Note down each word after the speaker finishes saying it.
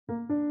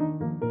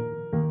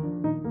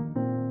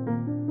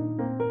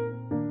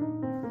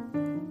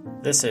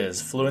This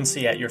is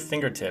Fluency at Your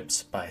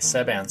Fingertips by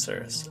Seb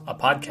Answers, a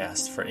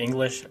podcast for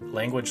English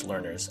language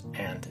learners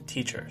and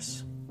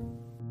teachers.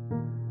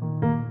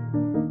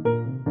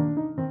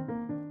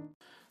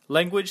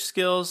 Language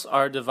skills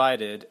are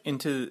divided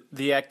into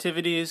the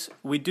activities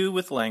we do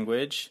with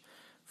language,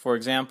 for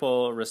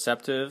example,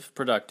 receptive,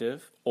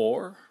 productive,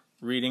 or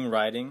reading,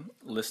 writing,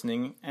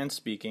 listening, and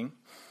speaking.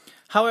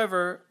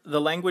 However,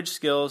 the language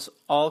skills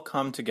all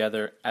come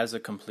together as a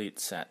complete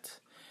set.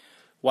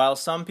 While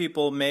some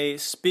people may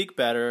speak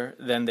better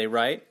than they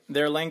write,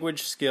 their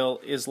language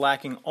skill is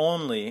lacking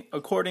only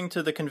according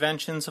to the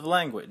conventions of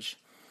language.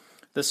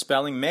 The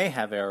spelling may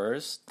have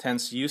errors,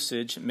 tense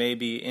usage may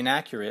be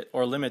inaccurate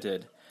or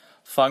limited.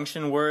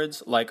 Function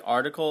words like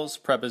articles,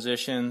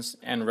 prepositions,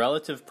 and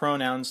relative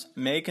pronouns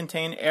may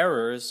contain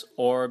errors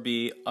or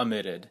be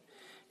omitted.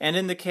 And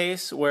in the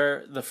case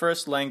where the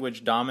first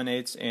language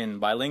dominates in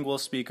bilingual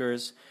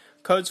speakers,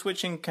 code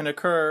switching can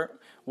occur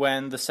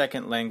when the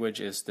second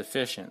language is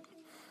deficient.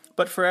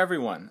 But for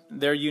everyone,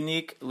 their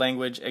unique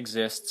language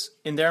exists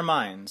in their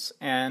minds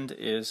and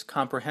is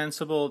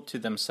comprehensible to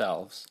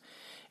themselves.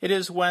 It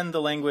is when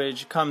the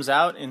language comes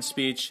out in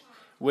speech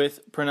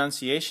with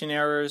pronunciation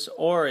errors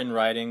or in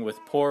writing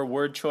with poor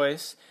word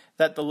choice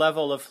that the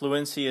level of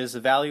fluency is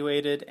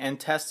evaluated and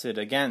tested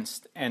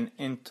against an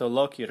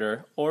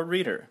interlocutor or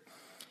reader.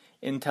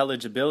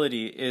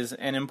 Intelligibility is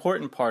an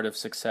important part of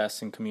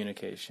success in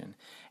communication,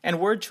 and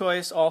word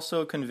choice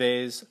also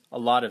conveys a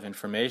lot of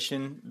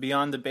information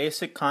beyond the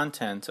basic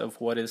content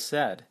of what is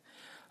said.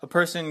 A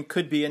person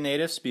could be a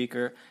native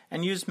speaker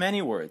and use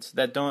many words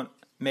that don't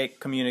make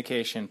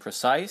communication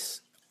precise,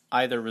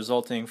 either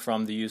resulting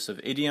from the use of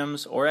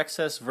idioms or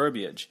excess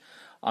verbiage.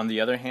 On the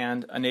other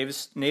hand, a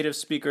native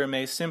speaker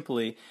may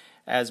simply,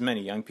 as many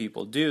young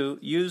people do,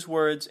 use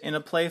words in a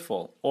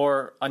playful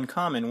or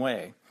uncommon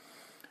way.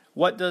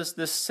 What does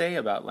this say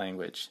about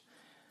language?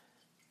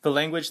 The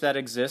language that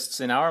exists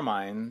in our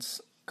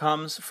minds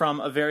comes from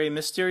a very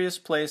mysterious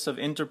place of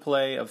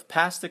interplay of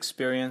past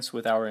experience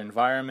with our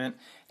environment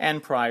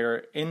and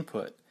prior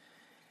input,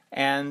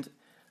 and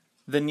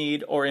the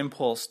need or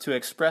impulse to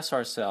express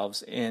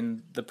ourselves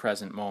in the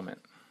present moment.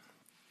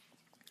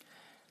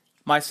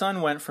 My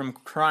son went from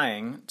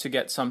crying to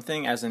get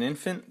something as an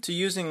infant to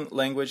using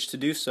language to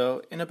do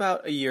so in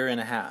about a year and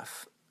a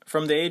half.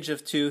 From the age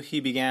of 2,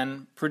 he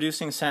began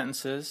producing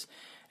sentences,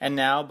 and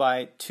now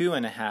by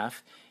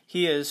 2.5,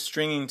 he is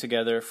stringing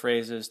together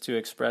phrases to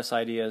express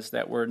ideas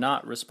that were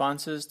not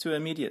responses to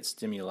immediate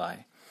stimuli.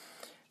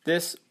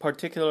 This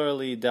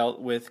particularly dealt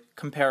with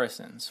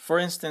comparisons. For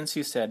instance,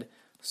 he said,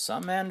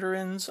 "Some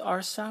mandarins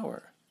are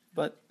sour,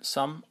 but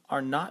some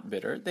are not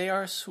bitter, they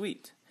are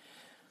sweet."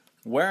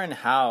 Where and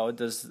how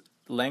does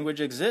language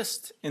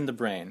exist in the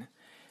brain?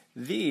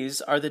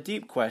 These are the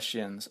deep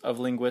questions of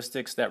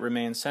linguistics that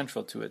remain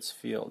central to its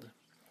field.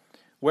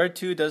 Where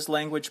to does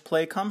language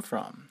play come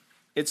from?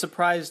 It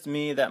surprised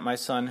me that my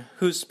son,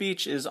 whose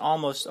speech is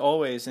almost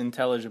always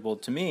intelligible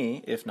to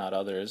me, if not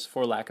others,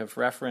 for lack of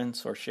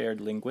reference or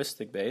shared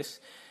linguistic base,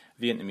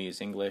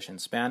 Vietnamese, English,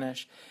 and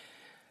Spanish,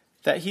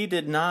 that he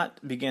did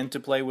not begin to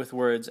play with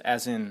words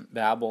as in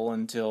babble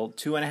until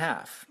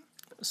 2.5.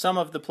 Some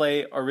of the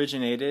play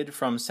originated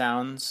from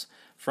sounds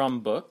from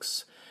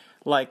books,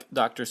 like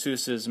Dr.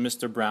 Seuss's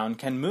Mr. Brown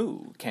Can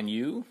Moo, Can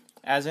You?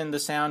 As in the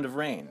sound of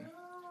rain,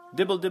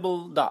 dibble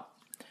dibble dop,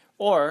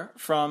 or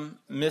from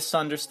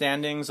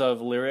misunderstandings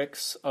of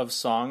lyrics of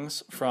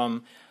songs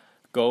from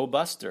Go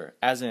Buster,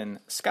 as in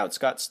Scouts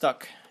got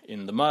stuck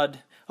in the mud,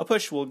 a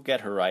push will get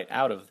her right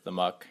out of the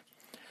muck.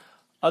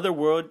 Other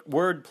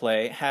word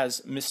play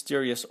has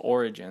mysterious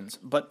origins,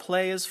 but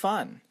play is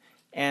fun,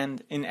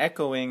 and in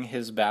echoing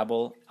his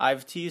babble,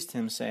 I've teased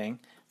him saying,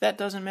 "That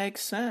doesn't make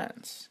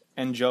sense,"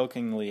 and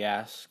jokingly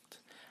asked,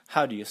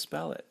 "How do you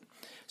spell it?"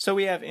 So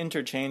we have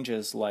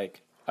interchanges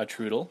like a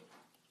trudel.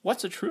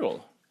 What's a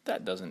trudel?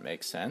 That doesn't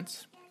make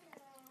sense.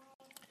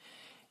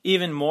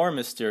 Even more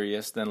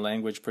mysterious than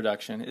language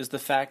production is the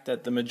fact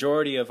that the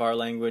majority of our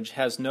language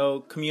has no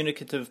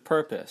communicative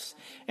purpose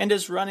and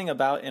is running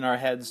about in our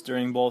heads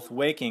during both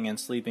waking and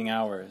sleeping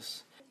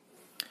hours.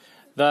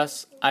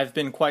 Thus, I've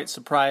been quite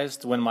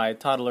surprised when my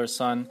toddler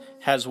son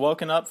has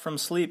woken up from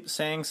sleep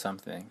saying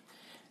something.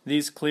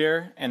 These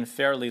clear and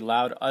fairly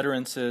loud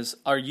utterances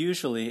are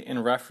usually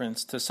in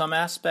reference to some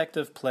aspect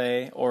of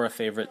play or a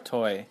favorite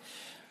toy.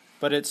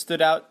 But it stood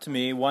out to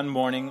me one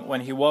morning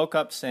when he woke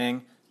up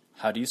saying,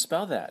 "How do you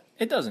spell that?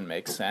 It doesn't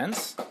make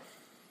sense."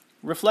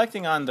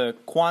 Reflecting on the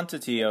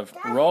quantity of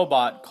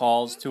robot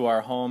calls to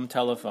our home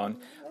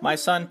telephone, my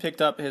son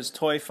picked up his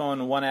toy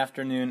phone one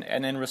afternoon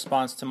and in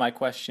response to my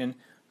question,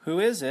 "Who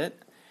is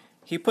it?"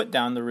 he put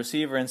down the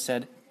receiver and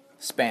said,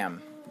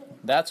 "Spam."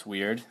 That's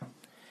weird.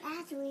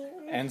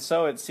 And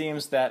so it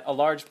seems that a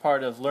large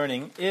part of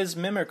learning is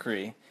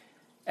mimicry.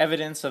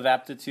 Evidence of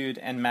aptitude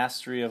and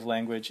mastery of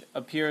language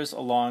appears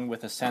along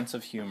with a sense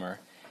of humor,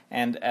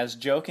 and as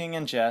joking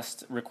and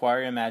jest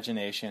require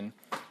imagination,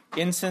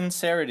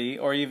 insincerity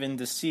or even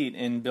deceit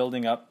in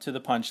building up to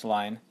the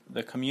punchline,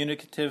 the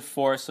communicative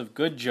force of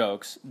good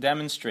jokes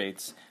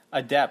demonstrates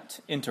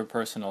adept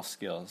interpersonal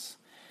skills.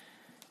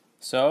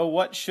 So,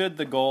 what should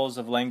the goals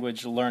of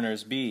language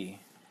learners be?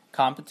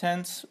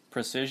 Competence,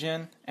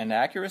 precision, and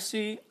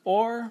accuracy?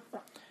 Or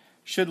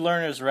should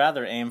learners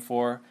rather aim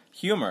for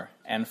humor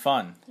and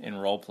fun in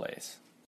role plays?